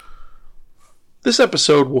This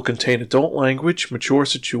episode will contain adult language, mature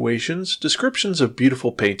situations, descriptions of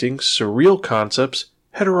beautiful paintings, surreal concepts,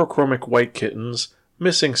 heterochromic white kittens,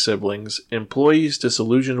 missing siblings, employees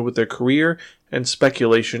disillusioned with their career, and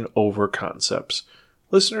speculation over concepts.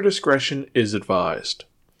 Listener discretion is advised.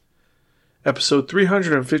 Episode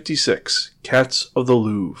 356, Cats of the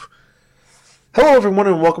Louvre. Hello everyone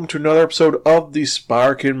and welcome to another episode of the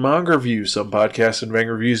Sparkin Manga Review, some podcasts and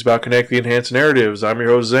manga reviews about connecting enhanced narratives. I'm your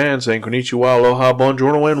host Zan, saying konnichiwa, aloha,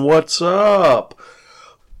 buongiorno, and what's up?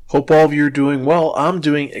 Hope all of you are doing well. I'm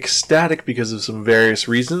doing ecstatic because of some various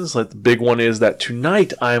reasons. Like the big one is that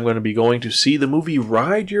tonight I am going to be going to see the movie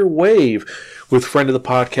Ride Your Wave with friend of the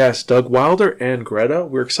podcast Doug Wilder and Greta.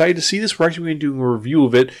 We're excited to see this. We're actually going to be doing a review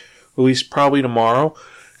of it, released probably tomorrow,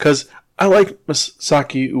 because I like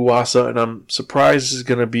Masaaki Uwasa, and I'm surprised this is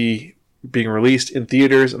going to be being released in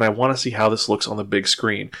theaters, and I want to see how this looks on the big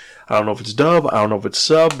screen. I don't know if it's dub, I don't know if it's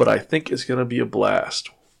sub, but I think it's going to be a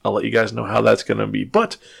blast. I'll let you guys know how that's going to be.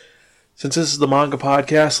 But since this is the manga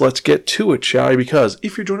podcast, let's get to it, shall we? Because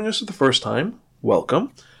if you're joining us for the first time,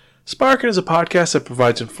 welcome. Sparkin is a podcast that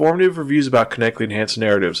provides informative reviews about connecting enhanced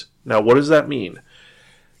narratives. Now, what does that mean?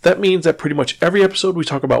 That means that pretty much every episode we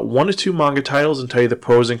talk about 1 to 2 manga titles and tell you the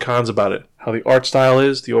pros and cons about it, how the art style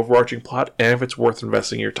is, the overarching plot, and if it's worth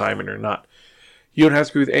investing your time in or not. You don't have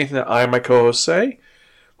to agree with anything that I and my co-hosts say,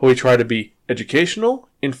 but we try to be educational,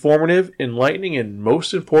 informative, enlightening, and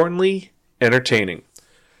most importantly, entertaining.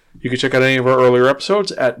 You can check out any of our earlier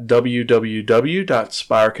episodes at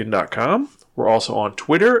www.spirkin.com. We're also on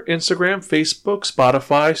Twitter, Instagram, Facebook,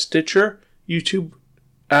 Spotify, Stitcher, YouTube,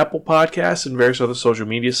 Apple Podcasts, and various other social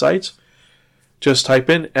media sites. Just type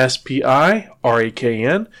in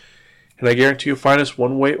SPIRAKN, and I guarantee you'll find us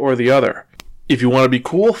one way or the other. If you want to be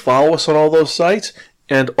cool, follow us on all those sites,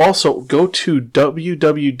 and also go to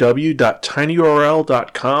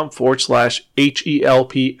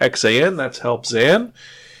www.tinyurl.com/HELPXAN, that's Help Zan,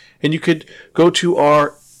 and you could go to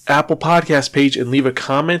our Apple Podcast page and leave a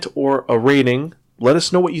comment or a rating. Let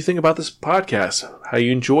us know what you think about this podcast, how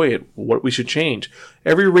you enjoy it, what we should change.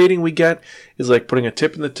 Every rating we get is like putting a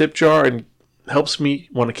tip in the tip jar and helps me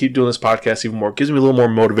want to keep doing this podcast even more. It gives me a little more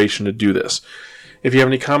motivation to do this. If you have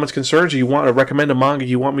any comments, concerns, or you want to recommend a manga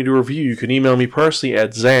you want me to review, you can email me personally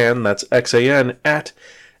at Zan, that's Xan, at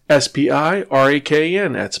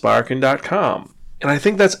SPIRAKN at Sparkin.com. And I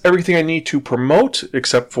think that's everything I need to promote,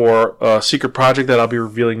 except for a secret project that I'll be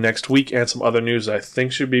revealing next week and some other news I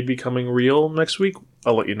think should be becoming real next week.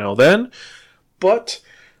 I'll let you know then. But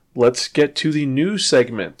let's get to the news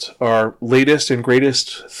segment, our latest and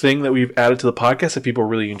greatest thing that we've added to the podcast that people are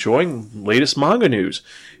really enjoying, latest manga news.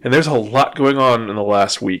 And there's a lot going on in the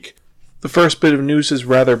last week. The first bit of news is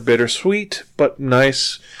rather bittersweet, but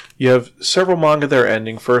nice. You have several manga that are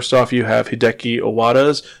ending. First off, you have Hideki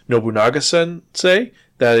Owada's Nobunaga Sensei,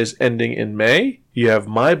 that is ending in May. You have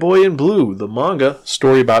My Boy in Blue, the manga,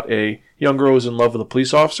 story about a young girl who's in love with a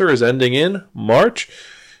police officer, is ending in March.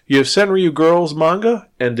 You have Senryu Girls manga,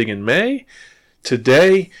 ending in May.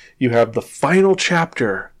 Today, you have the final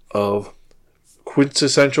chapter of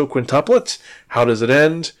Quintessential Quintuplets. How does it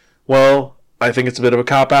end? Well, I think it's a bit of a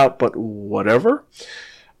cop-out, but whatever.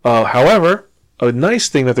 However, a nice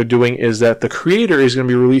thing that they're doing is that the creator is going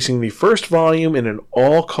to be releasing the first volume in an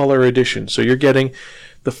all-color edition. So you're getting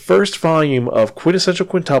the first volume of Quintessential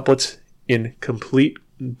Quintuplets in complete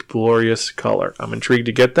glorious color. I'm intrigued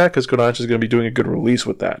to get that because Kodansha is going to be doing a good release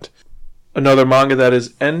with that. Another manga that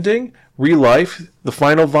is ending, Real Life, the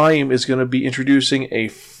final volume is going to be introducing a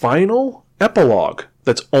final epilogue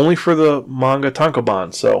that's only for the manga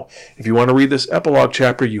Tankobon. So if you want to read this epilogue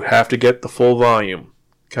chapter, you have to get the full volume.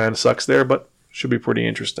 Kind of sucks there, but should be pretty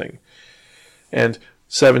interesting. And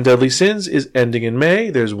Seven Deadly Sins is ending in May.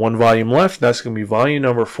 There's 1 volume left. That's going to be volume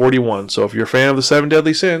number 41. So if you're a fan of the Seven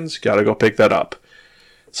Deadly Sins, got to go pick that up.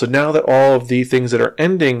 So now that all of the things that are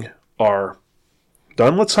ending are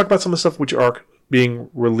done, let's talk about some of the stuff which are being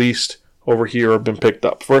released over here or have been picked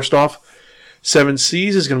up. First off, Seven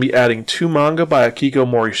Seas is going to be adding 2 manga by Akiko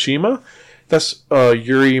Morishima. That's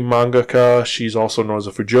Yuri mangaka. She's also known as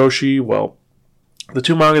a Fujoshi. Well, the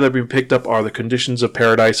 2 manga that have been picked up are The Conditions of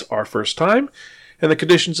Paradise, Our First Time, and The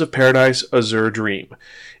Conditions of Paradise, Azure Dream.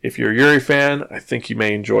 If you're a Yuri fan, I think you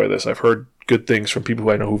may enjoy this. I've heard good things from people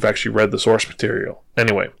who I know who've actually read the source material.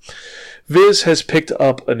 Anyway, Viz has picked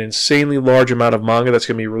up an insanely large amount of manga that's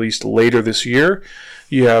going to be released later this year.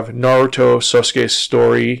 You have Naruto Sasuke's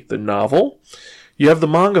Story, the novel. You have the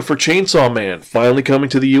manga for Chainsaw Man, finally coming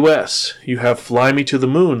to the US. You have Fly Me to the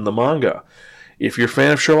Moon, the manga. If you're a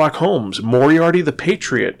fan of Sherlock Holmes, Moriarty the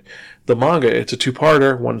Patriot, the manga, it's a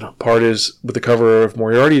 2-parter. One part is with the cover of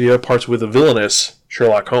Moriarty, the other part's with the villainous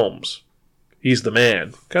Sherlock Holmes. He's the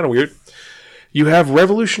man. Kind of weird. You have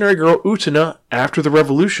Revolutionary Girl Utena After the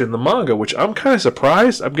Revolution, the manga, which I'm kind of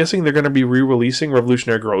surprised. I'm guessing they're going to be re-releasing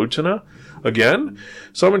Revolutionary Girl Utena again.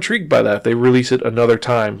 So I'm intrigued by that. They release it another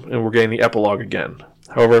time, and we're getting the epilogue again.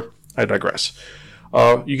 However, I digress.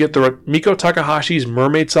 You get the Miko Takahashi's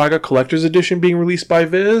Mermaid Saga Collector's Edition being released by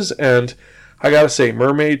Viz, and I gotta say,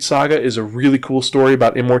 Mermaid Saga is a really cool story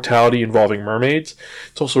about immortality involving mermaids.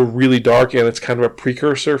 It's also really dark, and it's kind of a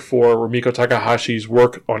precursor for Miko Takahashi's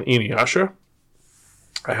work on Inuyasha.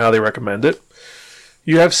 I highly recommend it.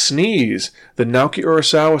 You have Sneeze, the Naoki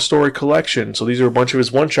Urasawa story collection. So these are a bunch of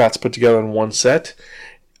his one-shots put together in one set.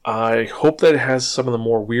 I hope that it has some of the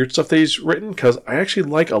more weird stuff that he's written, because I actually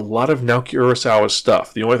like a lot of Naoki Urasawa's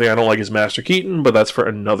stuff. The only thing I don't like is Master Keaton, but that's for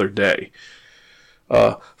another day.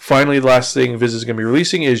 Finally, the last thing Viz is going to be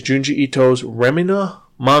releasing is Junji Ito's Remina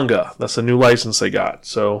manga. That's the new license they got.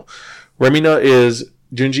 So Remina is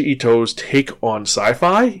Junji Ito's take on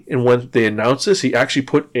sci-fi, and when they announced this, he actually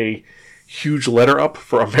put a huge letter up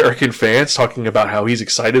for American fans talking about how he's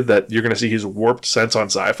excited that you're going to see his warped sense on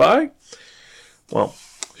sci-fi. Well,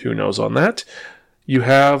 who knows on that. You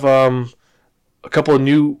have a couple of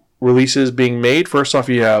new releases being made. First off,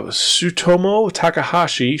 you have Tsutomu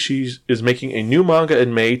Takahashi. She is making a new manga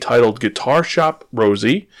in May titled Guitar Shop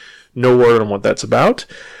Rosie. No word on what that's about.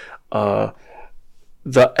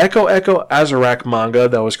 The Echo Echo Azarak manga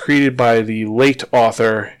that was created by the late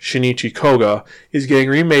author Shinichi Koga is getting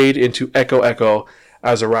remade into Echo Echo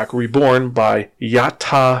Azarak Reborn by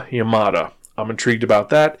Yatta Yamada. I'm intrigued about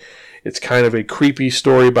that. It's kind of a creepy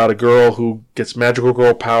story about a girl who gets magical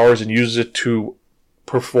girl powers and uses it to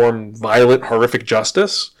perform violent, horrific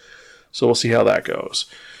justice. So we'll see how that goes.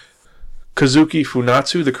 Kazuki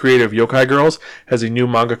Funatsu, the creator of Yokai Girls, has a new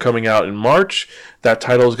manga coming out in March. That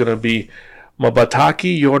title is going to be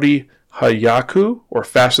Mabataki Yori Hayaku, or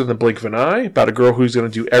Faster Than the Blink of an Eye, about a girl who's going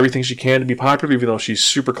to do everything she can to be popular, even though she's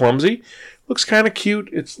super clumsy. Looks kind of cute.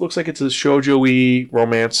 It looks like it's a shoujo-y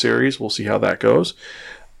romance series. We'll see how that goes.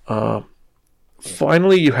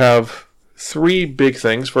 Finally, you have three big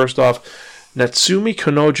things. First off, Natsumi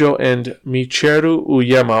Kanojo and Michiru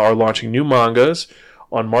Uyema are launching new mangas.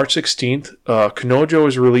 On March 16th, Kanojo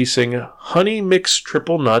is releasing Honey Mix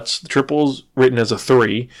Triple Nuts. The triple's written as a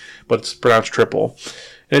 3, but it's pronounced triple.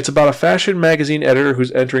 And it's about a fashion magazine editor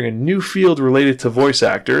who's entering a new field related to voice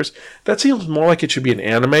actors. That seems more like it should be an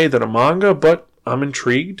anime than a manga, but I'm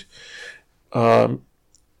intrigued. And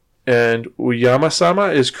Uyama-sama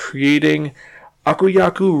is creating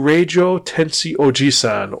Akuyaku Reijo Tensi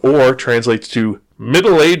Oji-san, or translates to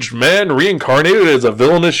middle-aged man reincarnated as a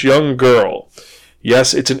villainous young girl.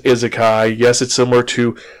 Yes, it's an isekai. Yes, it's similar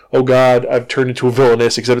to, oh god, I've turned into a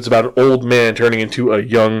villainess, except it's about an old man turning into a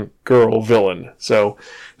young girl villain. So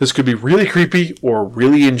this could be really creepy or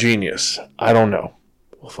really ingenious. I don't know.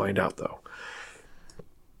 We'll find out, though.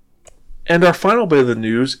 And our final bit of the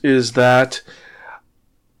news is that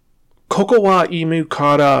Koko wa Imu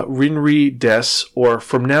Kara Rinri Des, or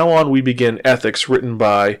From Now On We Begin Ethics, written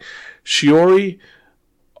by Shiori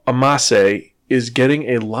Amase, is getting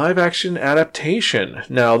a live-action adaptation.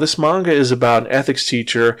 Now, this manga is about an ethics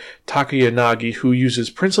teacher, Takayanagi, who uses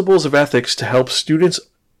principles of ethics to help students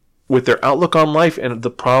with their outlook on life and the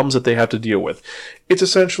problems that they have to deal with. It's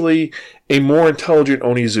essentially a more intelligent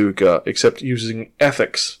Onizuka, except using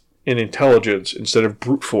ethics and intelligence instead of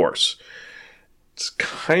brute force. It's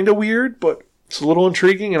kind of weird, but it's a little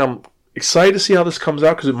intriguing, and I'm excited to see how this comes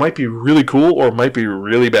out, because it might be really cool or it might be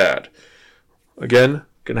really bad. Again,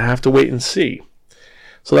 gonna have to wait and see.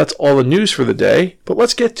 So that's all the news for the day, but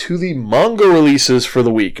let's get to the manga releases for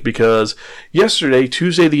the week, because yesterday,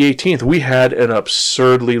 Tuesday the 18th, we had an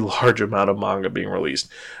absurdly large amount of manga being released.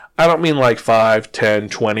 I don't mean like 5, 10,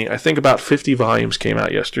 20. I think about 50 volumes came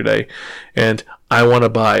out yesterday, and I want to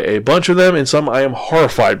buy a bunch of them, and some I am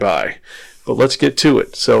horrified by. But let's get to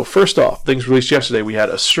it. So first off, things released yesterday. We had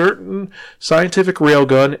A Certain Scientific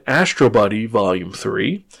Railgun, Astro Buddy, Volume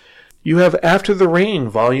 3. You have After the Rain,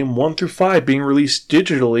 Volume 1 through 5, being released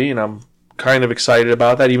digitally, and I'm kind of excited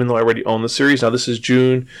about that, even though I already own the series. Now, this is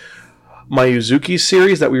Jun Mayuzuki's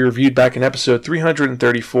series that we reviewed back in episode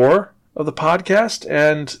 334 of the podcast,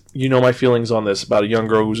 and you know my feelings on this, about a young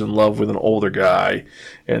girl who's in love with an older guy,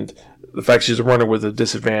 and the fact she's a runner with a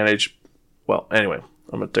disadvantage. Well, anyway,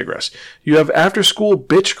 I'm going to digress. You have After School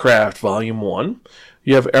Bitchcraft, Volume 1.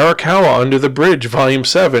 You have Arakawa Under the Bridge, Volume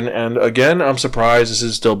 7, and again, I'm surprised this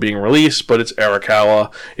is still being released, but it's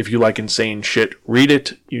Arakawa. If you like insane shit, read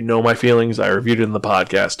it. You know my feelings. I reviewed it in the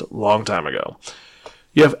podcast a long time ago.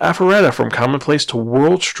 You have Aphoretta, From Commonplace to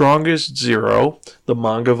World's Strongest Zero, the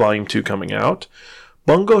manga, Volume 2 coming out.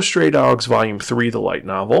 Bungo Stray Dogs, Volume 3, the light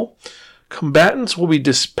novel. Combatants Will Be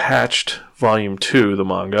Dispatched, Volume 2, the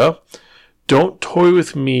manga. Don't Toy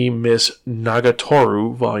With Me, Miss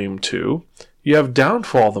Nagatoru, Volume 2. You have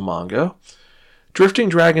Downfall, the manga. Drifting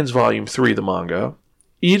Dragons, Volume 3, the manga.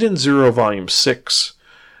 Eden Zero, Volume 6.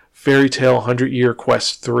 Fairy Tail 100 Year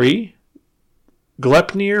Quest 3.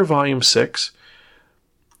 Gleipnir, Volume 6.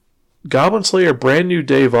 Goblin Slayer Brand New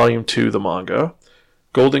Day, Volume 2, the manga.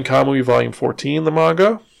 Golden Kamuy, Volume 14, the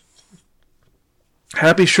manga.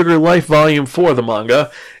 Happy Sugar Life, Volume 4, the manga.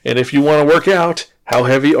 And if you want to work out, How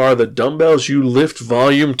Heavy Are the Dumbbells You Lift,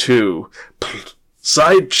 Volume 2.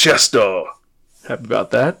 Side chesto. Happy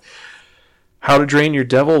about that. How to Drain Your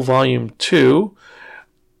Devil, Volume 2.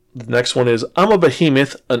 The next one is I'm a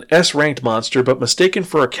behemoth, an S-ranked monster, but mistaken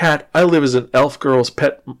for a cat, I live as an elf girl's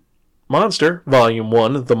pet monster, Volume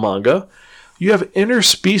 1, the manga. You have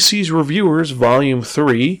Interspecies Reviewers, Volume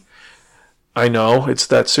 3. I know, it's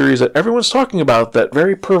that series that everyone's talking about, that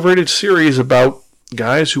very perverted series about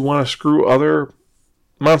guys who want to screw other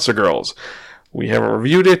monster girls. We haven't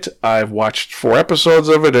reviewed it. I've watched 4 episodes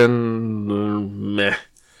of it, and meh.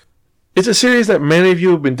 It's a series that many of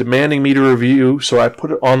you have been demanding me to review, so I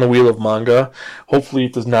put it on the wheel of manga. Hopefully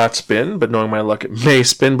it does not spin, but knowing my luck, it may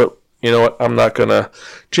spin, but you know what? I'm not going to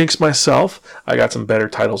jinx myself. I got some better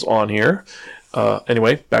titles on here.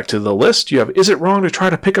 Anyway, back to the list. You have Is It Wrong to Try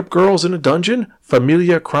to Pick Up Girls in a Dungeon?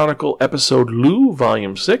 Familia Chronicle Episode Lu,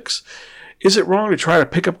 Volume 6. Is It Wrong to Try to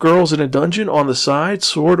Pick Up Girls in a Dungeon on the Side?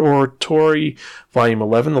 Sword or Tori, Volume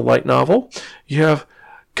 11, the light novel. You have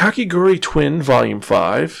Kakiguri Twin, Volume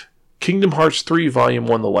 5. Kingdom Hearts 3, Volume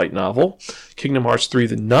 1, the light novel. Kingdom Hearts 3,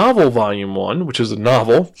 the novel, Volume 1, which is a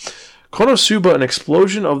novel. Konosuba, An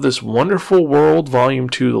Explosion of This Wonderful World, Volume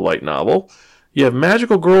 2, the light novel. You have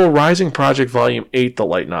Magical Girl Rising Project, Volume 8, the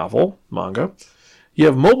light novel, manga. You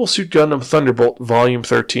have Mobile Suit Gundam Thunderbolt, Volume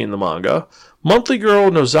 13, the manga. Monthly Girl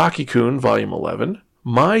Nozaki-kun, Volume 11.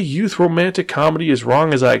 My Youth Romantic Comedy Is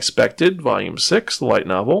Wrong As I Expected, Volume 6, the light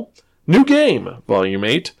novel. New Game, Volume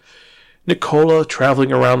 8. Nicola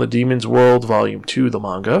Traveling Around the Demon's World, Volume 2, the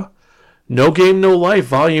manga. No Game, No Life,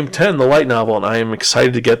 Volume 10, the light novel, and I am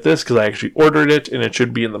excited to get this because I actually ordered it, and it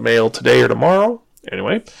should be in the mail today or tomorrow.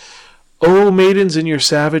 Anyway. Oh Maidens in Your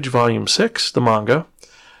Savage, Volume 6, the manga.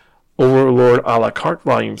 Overlord a la carte,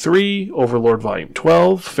 Volume 3. Overlord, Volume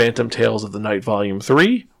 12. Phantom Tales of the Night, Volume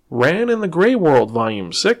 3. Ran in the Grey World,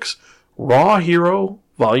 Volume 6. Raw Hero,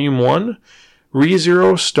 Volume 1.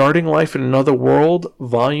 ReZero Starting Life in Another World,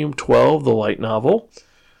 Volume 12, the light novel.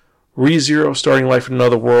 ReZero Starting Life in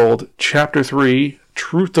Another World, Chapter 3,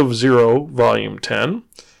 Truth of Zero, Volume 10.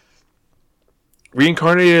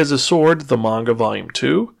 Reincarnated as a Sword, the manga, Volume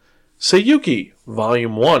 2. Seiyuki,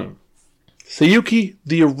 Volume 1. Seiyuki,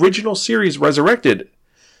 the original series Resurrected,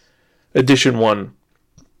 Edition 1,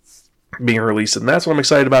 being released. And that's what I'm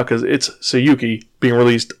excited about because it's Seiyuki being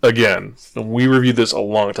released again. And we reviewed this a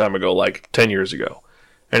long time ago, like 10 years ago.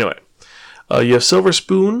 Anyway, you have Silver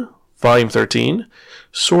Spoon, Volume 13.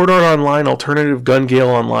 Sword Art Online Alternative Gun Gale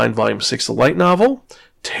Online, Volume 6, the light novel.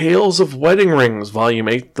 Tales of Wedding Rings, Volume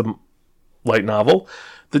 8, the light novel.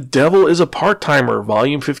 The Devil is a Part-Timer,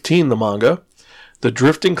 Volume 15, the manga. The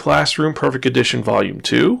Drifting Classroom Perfect Edition, Volume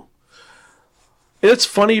 2. It's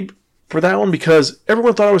funny for that one because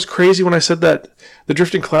everyone thought I was crazy when I said that The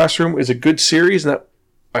Drifting Classroom is a good series and that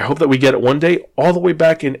I hope that we get it one day. All the way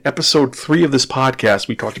back in episode 3 of this podcast,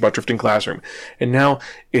 we talked about Drifting Classroom. And now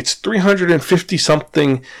it's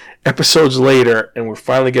 350-something episodes later, and we're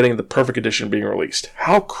finally getting the Perfect Edition being released.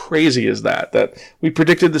 How crazy is that? That we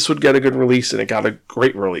predicted this would get a good release, and it got a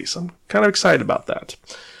great release. I'm kind of excited about that.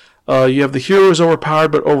 You have The Hero is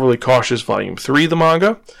Overpowered but Overly Cautious, Volume 3, the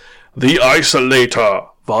manga. The Isolator,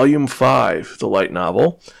 Volume 5, the light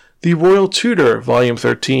novel. The Royal Tutor, Volume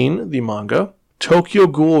 13, the manga. Tokyo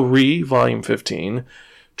Ghoul Re, Volume 15.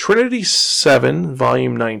 Trinity 7,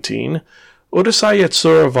 Volume 19. Urusei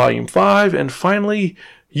Yatsura, Volume 5. And finally,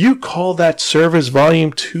 You Call That Service,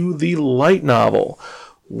 Volume 2, the light novel.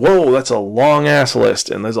 Whoa, that's a long-ass list,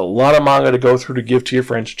 and there's a lot of manga to go through to give to your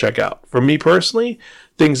friends to check out. For me personally,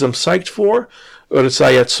 things I'm psyched for,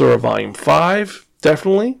 Urusei Yatsura, Volume 5,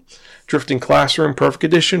 definitely. Drifting Classroom Perfect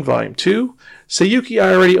Edition, Volume 2. Seiyuki,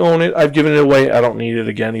 I already own it. I've given it away. I don't need it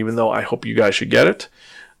again, even though I hope you guys should get it.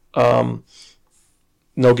 No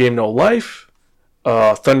Game, No Life.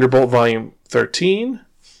 Thunderbolt, Volume 13.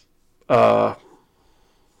 How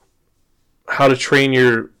to Train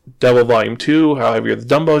Your Devil, Volume 2. How Heavy Are the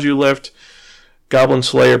Dumbbells You Lift. Goblin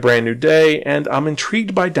Slayer, Brand New Day. And I'm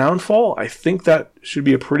intrigued by Downfall. I think that should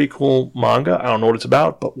be a pretty cool manga. I don't know what it's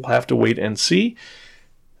about, but we'll have to wait and see.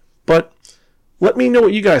 But let me know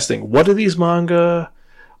what you guys think. What of these manga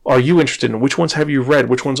are you interested in? Which ones have you read?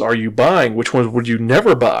 Which ones are you buying? Which ones would you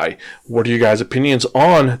never buy? What are you guys' opinions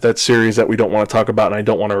on that series that we don't want to talk about and I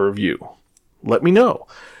don't want to review? Let me know.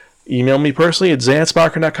 Email me personally at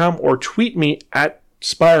zanspirekin.com or tweet me at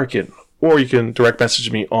Spirekin, or you can direct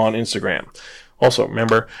message me on Instagram. Also,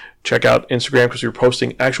 remember, check out Instagram because we're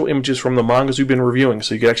posting actual images from the mangas we've been reviewing,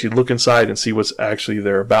 so you can actually look inside and see what's actually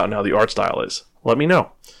they're about and how the art style is. Let me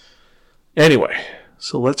know. Anyway,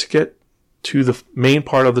 so let's get to the main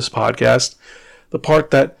part of this podcast, the part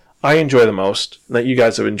that I enjoy the most, that you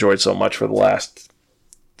guys have enjoyed so much for the last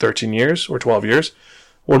 13 years or 12 years.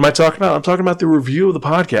 What am I talking about? I'm talking about the review of the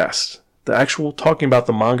podcast, the actual talking about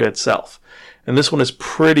the manga itself. And this one is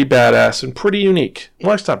pretty badass and pretty unique.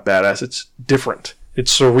 Well, it's not badass, it's different.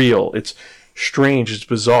 It's surreal, it's strange, it's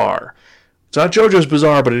bizarre. It's not JoJo's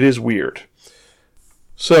Bizarre, but it is weird.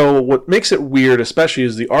 So what makes it weird especially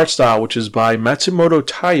is the art style, which is by Matsumoto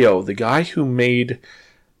Taiyo, the guy who made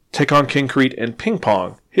Tekken Concrete and Ping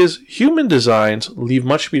Pong. His human designs leave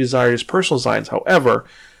much to be desired, his personal designs. However,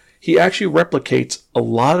 he actually replicates a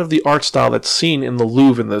lot of the art style that's seen in the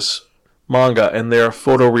Louvre in this manga, and they're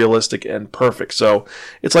photorealistic and perfect. So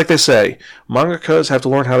it's like they say, mangakas have to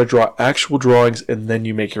learn how to draw actual drawings and then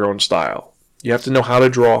you make your own style. You have to know how to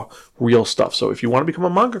draw real stuff. So if you want to become a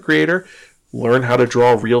manga creator, learn how to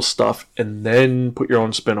draw real stuff and then put your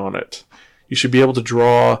own spin on it. You should be able to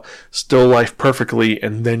draw still life perfectly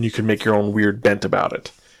and then you can make your own weird bent about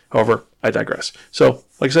it. However, I digress. So,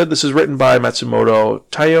 like I said, this is written by Matsumoto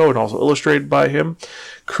Taiyo and also illustrated by him.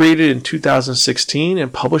 Created in 2016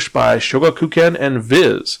 and published by Shogakukan and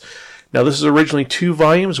Viz. Now, this is originally 2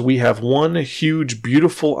 volumes. We have one huge,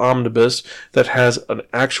 beautiful omnibus that has an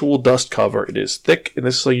actual dust cover. It is thick, and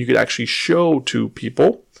this is so you could actually show to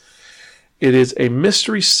people. It is a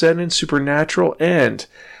mystery set in supernatural, and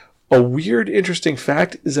a weird, interesting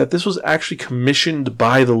fact is that this was actually commissioned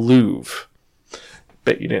by the Louvre.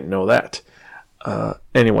 Bet you didn't know that.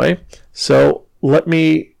 Anyway, so let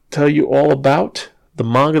me tell you all about the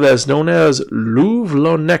manga that is known as Louvre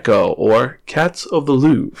lo Neko, or Cats of the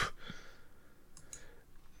Louvre.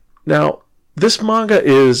 Now, this manga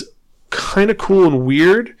is kind of cool and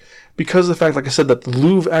weird because of the fact, like I said, that the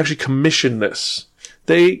Louvre actually commissioned this.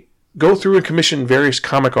 They go through and commission various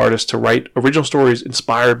comic artists to write original stories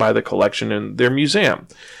inspired by the collection in their museum.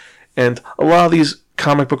 And a lot of these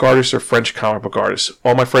comic book artists are French comic book artists.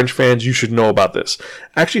 All my French fans, you should know about this.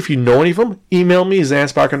 Actually, if you know any of them, email me,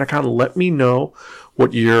 zanspirekin.com, and let me know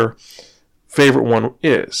what your favorite one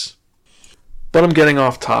is. But I'm getting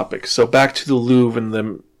off topic. So back to the Louvre and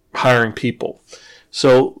them hiring people.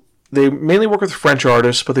 So they mainly work with French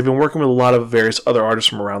artists, but they've been working with a lot of various other artists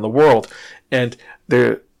from around the world. And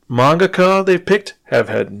their mangaka they've picked have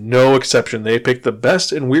had no exception. They picked the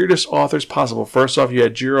best and weirdest authors possible. First off, you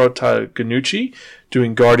had Jiro Taguchi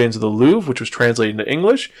doing Guardians of the Louvre, which was translated into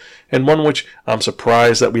English, and one which I'm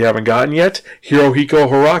surprised that we haven't gotten yet. Hirohiko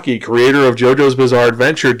Haraki, creator of JoJo's Bizarre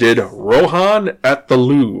Adventure, did Rohan at the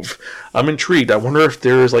Louvre. I'm intrigued. I wonder if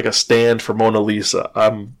there is like a stand for Mona Lisa.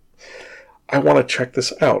 I want to check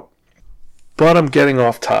this out. But I'm getting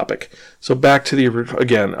off topic. So back to the,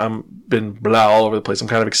 again, I'm been blah all over the place. I'm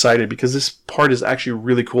kind of excited because this part is actually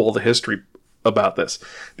really cool, the history about this.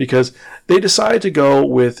 Because they decided to go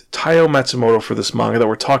with Taiyo Matsumoto for this manga that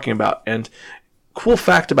we're talking about. And cool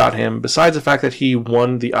fact about him, besides the fact that he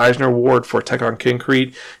won the Eisner Award for Tekken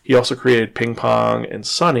Concrete, he also created Ping Pong and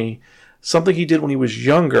Sunny. Something he did when he was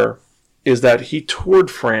younger is that he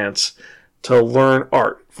toured France to learn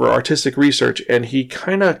art for artistic research, and he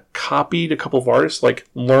kind of copied a couple of artists, like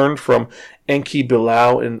learned from Enki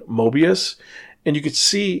Bilal and Mobius, and you could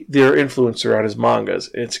see their influence throughout his mangas.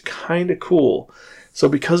 It's kind of cool. So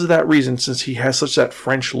because of that reason, since he has such that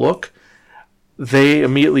French look, they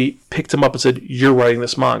immediately picked him up and said, "You're writing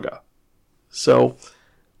this manga." So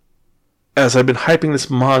as I've been hyping this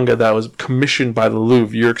manga that was commissioned by the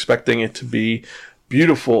Louvre, you're expecting it to be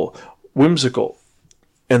beautiful, whimsical,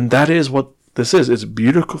 and that is what this is. It's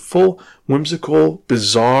beautiful, whimsical,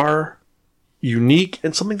 bizarre, unique,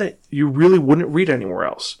 and something that you really wouldn't read anywhere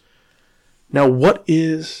else. Now, what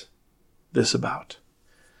is this about?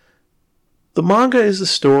 The manga is the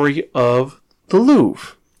story of the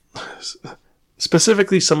Louvre,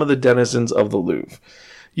 specifically some of the denizens of the Louvre.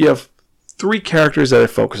 You have 3 characters that it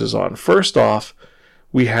focuses on. First off,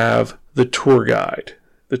 we have the tour guide.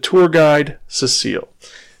 The tour guide, Cecile.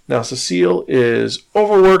 Now, Cecile is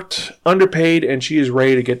overworked, underpaid, and she is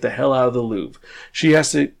ready to get the hell out of the Louvre. She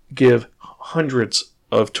has to give hundreds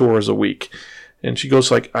of tours a week. And she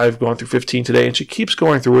goes like, I've gone through 15 today, and she keeps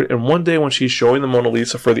going through it. And one day when she's showing the Mona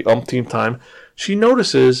Lisa for the umpteenth time, she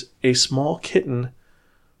notices a small kitten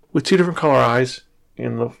with 2 different color eyes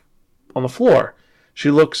on the floor.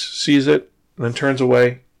 She looks, sees it, and then turns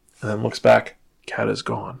away, and then looks back. Cat is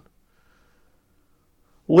gone.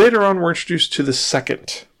 Later on, we're introduced to the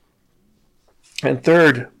second and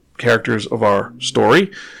third characters of our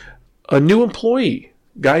story. A new employee,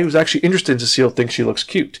 guy who's actually interested in Cecile, thinks she looks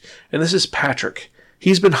cute. And this is Patrick.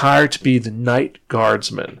 He's been hired to be the night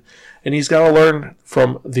guardsman. And he's got to learn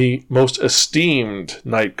from the most esteemed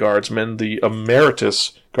night guardsman, the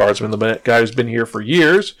emeritus guardsman, the guy who's been here for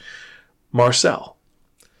years, Marcel.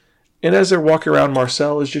 And as they're walking around,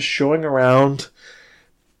 Marcel is just showing around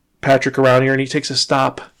Patrick around here, and he takes a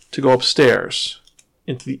stop to go upstairs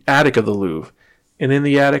into the attic of the Louvre. And in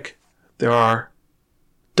the attic, there are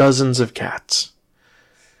dozens of cats.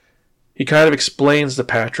 He kind of explains to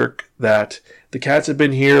Patrick that the cats have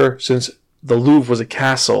been here since the Louvre was a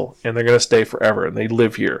castle, and they're going to stay forever, and they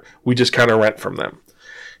live here. We just kind of rent from them.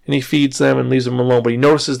 And he feeds them and leaves them alone, but he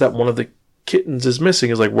notices that one of the kittens is missing.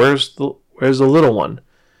 He's like, where's the little one?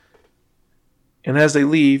 And as they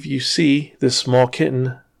leave, you see this small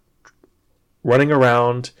kitten running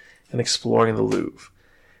around and exploring the Louvre.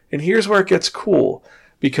 And here's where it gets cool,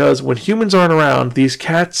 because when humans aren't around, these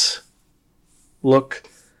cats look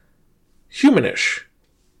humanish.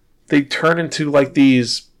 They turn into like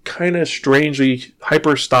these kind of strangely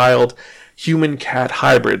hyper-styled human-cat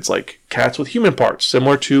hybrids, like cats with human parts,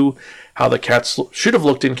 similar to how the cats should have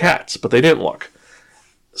looked in Cats, but they didn't look.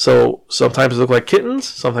 So sometimes they look like kittens,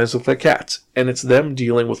 sometimes they look like cats, and it's them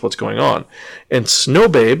dealing with what's going on. And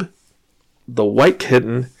Snowbabe, the white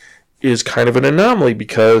kitten, is kind of an anomaly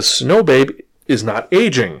because Snowbabe is not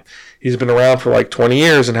aging. He's been around for like 20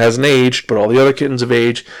 years and hasn't aged, but all the other kittens have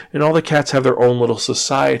aged, and all the cats have their own little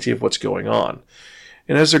society of what's going on.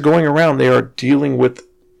 And as they're going around, they are dealing with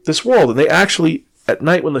this world. And they actually, at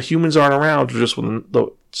night when the humans aren't around, or just when the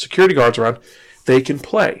security guards are around, they can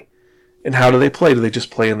play. And how do they play? Do they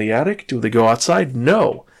just play in the attic? Do they go outside?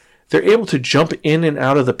 No. They're able to jump in and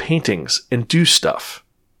out of the paintings and do stuff.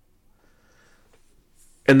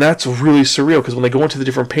 And that's really surreal, because when they go into the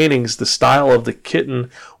different paintings, the style of the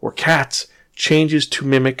kitten or cats changes to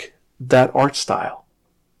mimic that art style.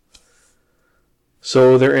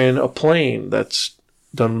 So they're in a plane that's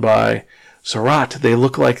done by Seurat. They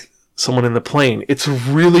look like someone in the plane. It's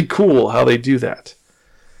really cool how they do that.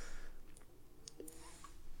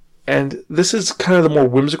 And this is kind of the more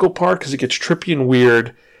whimsical part, because it gets trippy and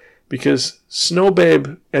weird, because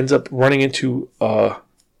Snowbabe ends up running into a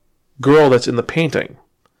girl that's in the painting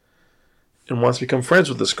and wants to become friends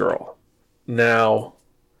with this girl. Now,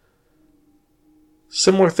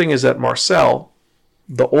 similar thing is that Marcel,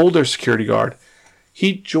 the older security guard,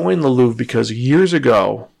 he joined the Louvre because years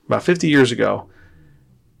ago, about 50 years ago,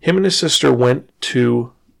 him and his sister went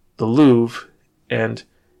to the Louvre and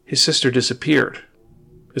his sister disappeared.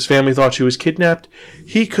 His family thought she was kidnapped.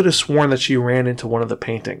 He could have sworn that she ran into one of the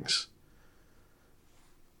paintings.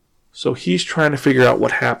 So he's trying to figure out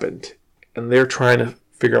what happened, and they're trying to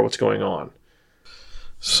figure out what's going on.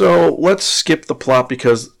 So let's skip the plot,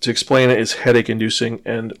 because to explain it is headache-inducing,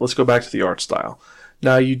 and let's go back to the art style.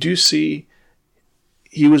 Now, you do see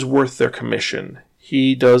he was worth their commission.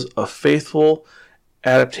 He does a faithful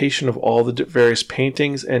adaptation of all the various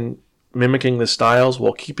paintings and mimicking the styles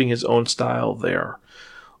while keeping his own style there.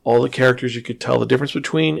 All the characters you could tell the difference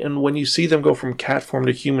between, and when you see them go from cat form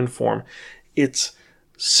to human form, it's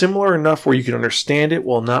similar enough where you can understand it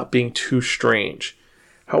while not being too strange.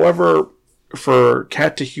 However, for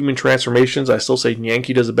cat to human transformations, I still say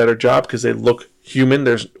Yankee does a better job because they look human.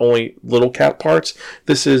 There's only little cat parts.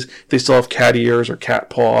 They still have cat ears or cat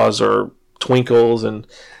paws or twinkles, and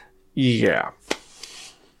yeah.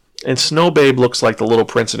 And Snowbabe looks like the Little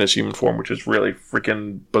Prince in his human form, which is really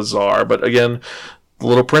freaking bizarre. But again, The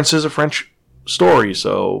Little Prince is a French story,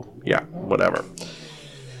 so yeah, whatever.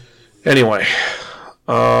 Anyway,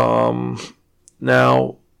 now,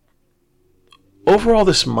 overall,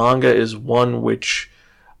 this manga is one which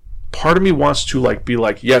part of me wants to be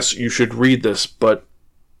like, yes, you should read this, but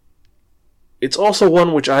it's also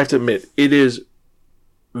one which I have to admit, it is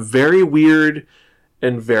very weird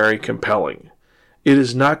and very compelling. It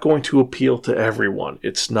is not going to appeal to everyone.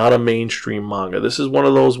 It's not a mainstream manga. This is one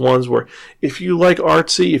of those ones where if you like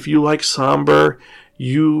artsy, if you like somber,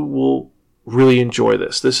 you will really enjoy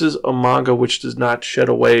this. This is a manga which does not shed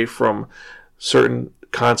away from certain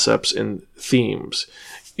concepts and themes.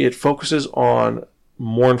 It focuses on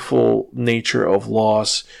mournful nature of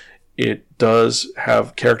loss. It does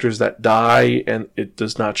have characters that die, and it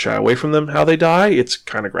does not shy away from them how they die. It's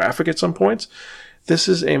kind of graphic at some points. This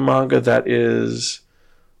is a manga that is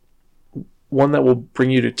one that will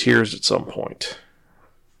bring you to tears at some point.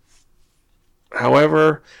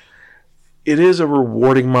 However, it is a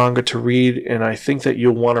rewarding manga to read, and I think that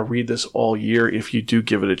you'll want to read this all year if you do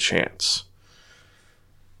give it a chance.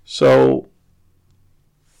 So,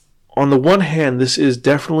 on the one hand, this is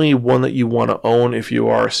definitely one that you want to own if you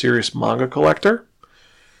are a serious manga collector.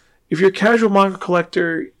 If you're a casual manga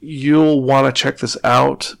collector, you'll want to check this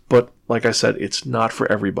out, but like I said, it's not for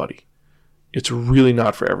everybody. It's really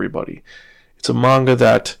not for everybody. It's a manga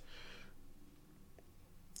that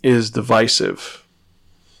is divisive.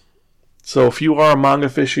 So if you are a manga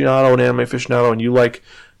aficionado, an anime aficionado, and you like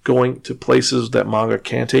going to places that manga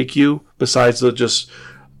can take you, besides the just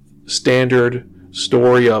standard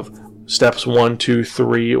story of steps 1, 2,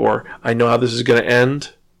 3, or I know how this is going to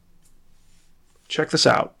end, check this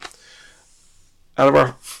out. Out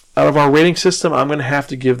of our rating system, I'm going to have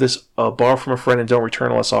to give this a borrow from a friend and don't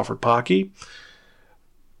return unless offered Pocky.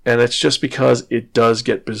 And it's just because it does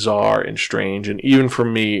get bizarre and strange. And even for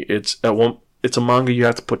me, it's a manga you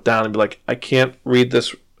have to put down and be like, I can't read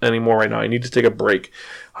this anymore right now. I need to take a break.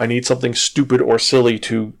 I need something stupid or silly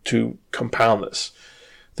to compound this.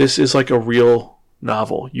 This is like a real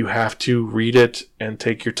novel. You have to read it and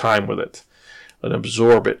take your time with it and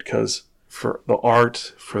absorb it, because for the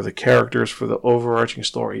art, for the characters, for the overarching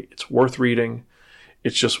story, it's worth reading.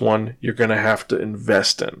 It's just one you're going to have to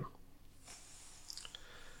invest in.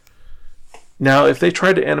 Now, if they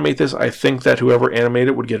tried to animate this, I think that whoever animated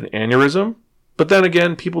it would get an aneurysm. But then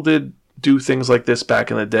again, people did do things like this back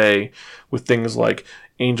in the day with things like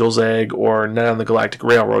Angel's Egg or Night on the Galactic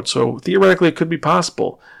Railroad. So theoretically, it could be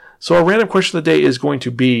possible. So our random question of the day is going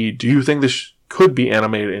to be, do you think this could be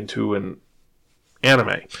animated into an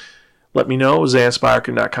anime? Let me know,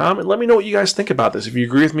 zanspirekin.com, and let me know what you guys think about this. If you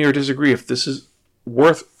agree with me or disagree, if this is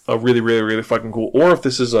worth a really, really, really fucking cool, or if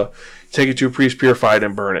this is a take it to a priest, purify it,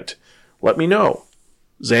 and burn it. Let me know.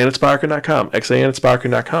 Xan@spirekin.com,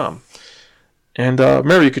 xan@spirekin.com. And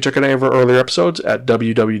remember, you can check out any of our earlier episodes at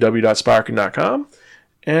www.spirekin.com.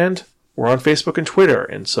 And we're on Facebook and Twitter.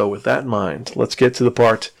 And so with that in mind, let's get to the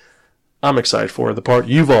part I'm excited for, the part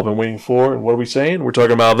you've all been waiting for. And what are we saying? We're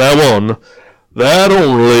talking about that one, that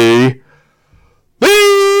only,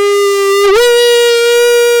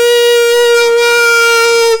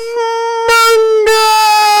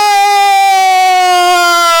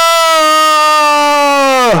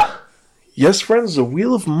 Yes, friends, the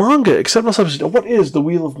Wheel of Manga. Accept no substitute. What is the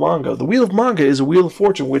Wheel of Manga? The Wheel of Manga is a Wheel of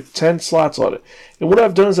Fortune with 10 slots on it. And what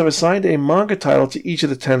I've done is I've assigned a manga title to each of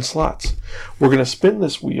the 10 slots. We're going to spin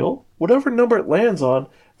this wheel. Whatever number it lands on,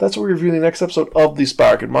 that's what we review in the next episode of the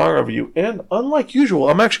Spirekin Manga Review. And unlike usual,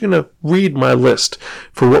 I'm actually going to read my list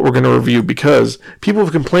for what we're going to review, because people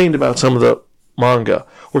have complained about some of the manga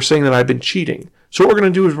or saying that I've been cheating. So what we're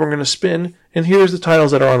going to do is we're going to spin, and here's the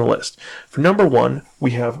titles that are on the list. For number 1,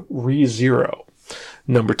 we have ReZero.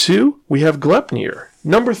 Number 2, we have Gleipnir.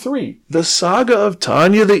 Number 3, The Saga of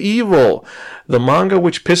Tanya the Evil. The manga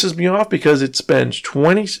which pisses me off because it spends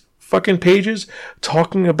 20 fucking pages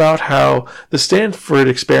talking about how the Stanford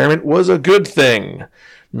experiment was a good thing.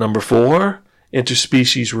 Number 4,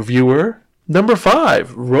 Interspecies Reviewer. Number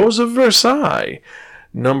 5, Rose of Versailles.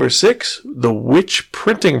 Number 6, The Witch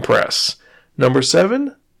Printing Press. Number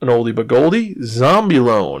 7, an oldie but goldie,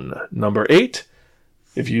 Zombie-Lone. Number 8,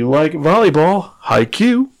 if you like volleyball,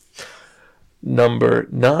 Haikyuu. Number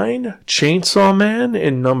 9, Chainsaw Man.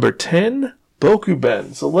 And number 10,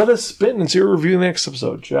 Bokuben. So let us spin and see what we review in the next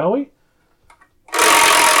episode, shall we?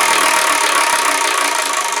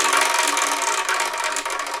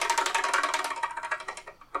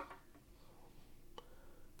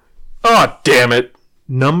 Oh, damn it.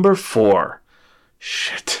 Number 4.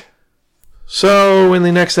 Shit. So, in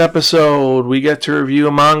the next episode, we get to review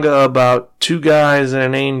a manga about 2 guys and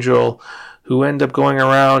an angel who end up going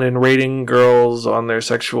around and rating girls on their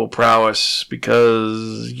sexual prowess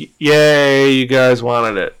because, yay, you guys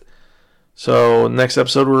wanted it. So, next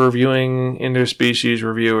episode, we're reviewing Interspecies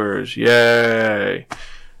Reviewers. Yay.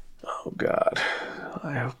 Oh, God.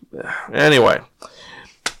 Anyway.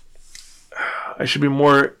 I should be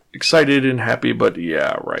more excited and happy, but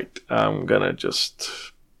yeah, right. I'm gonna just...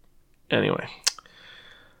 Anyway.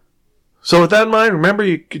 So with that in mind, remember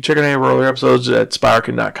you can check out any of our earlier episodes at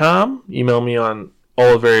spirekin.com. Email me on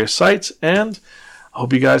all the various sites, and I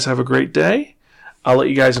hope you guys have a great day. I'll let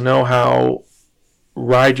you guys know how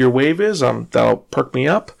Ride Your Wave is. That'll perk me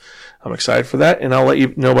up. I'm excited for that, and I'll let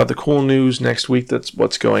you know about the cool news next week. That's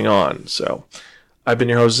what's going on. So I've been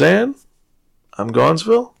your host, Zan. I'm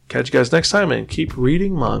Gonzville. Catch you guys next time, and keep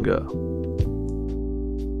reading manga.